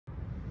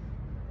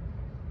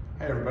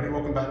Hey everybody,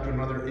 welcome back to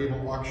another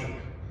Able auction.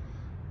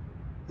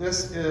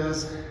 This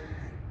is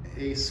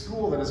a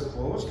school that is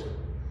closed,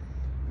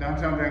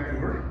 downtown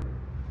Vancouver,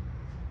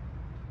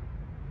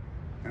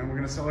 and we're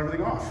going to sell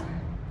everything off.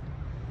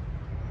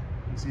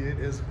 You see it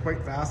is quite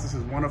vast. This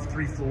is one of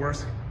 3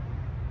 floors,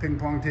 ping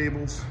pong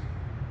tables,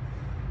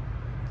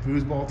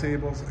 foosball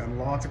tables, and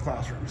lots of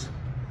classrooms.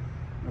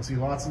 You'll see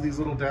lots of these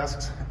little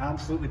desks,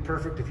 absolutely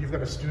perfect if you've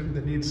got a student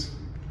that needs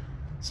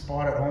a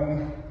spot at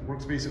home,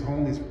 workspace at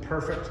home. These are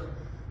perfect.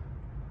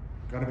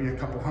 Got to be a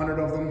couple hundred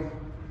of them.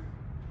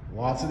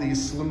 Lots of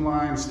these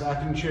slimline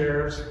stacking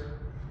chairs,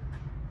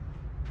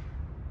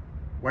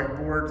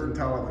 whiteboards, and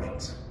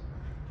televisions.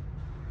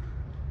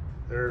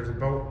 There's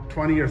about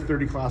 20 or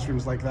 30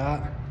 classrooms like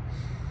that.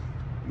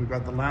 We've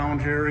got the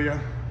lounge area,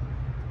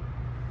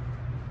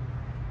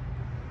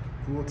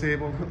 pool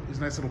table. These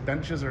nice little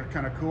benches are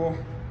kind of cool.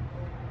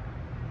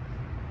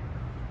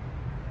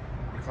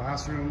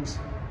 Classrooms.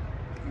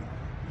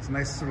 It's a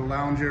nice sort of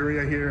lounge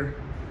area here.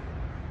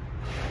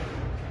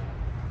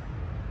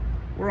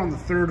 We're on the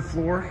 3rd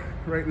floor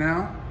right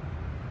now.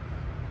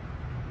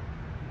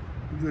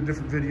 We'll do a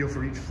different video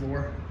for each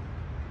floor.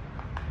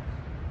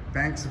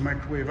 Banks of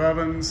microwave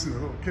ovens, and a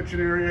little kitchen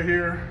area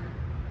here.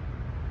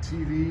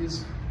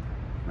 TVs,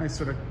 nice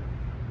sort of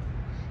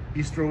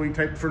bistro-y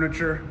type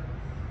furniture.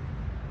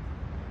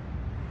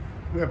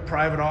 We have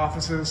private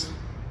offices.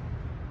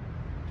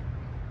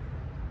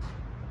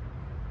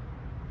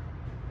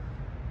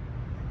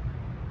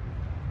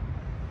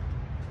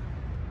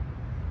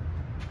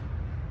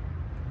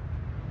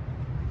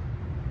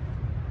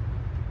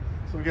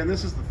 So again,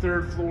 this is the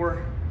 3rd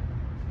floor.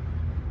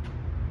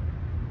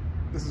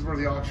 This is where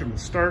the auction will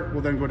start.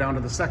 We'll then go down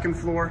to the 2nd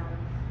floor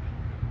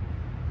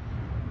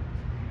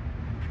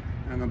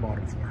and the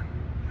bottom floor.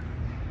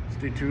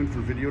 Stay tuned for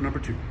video number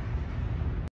 2.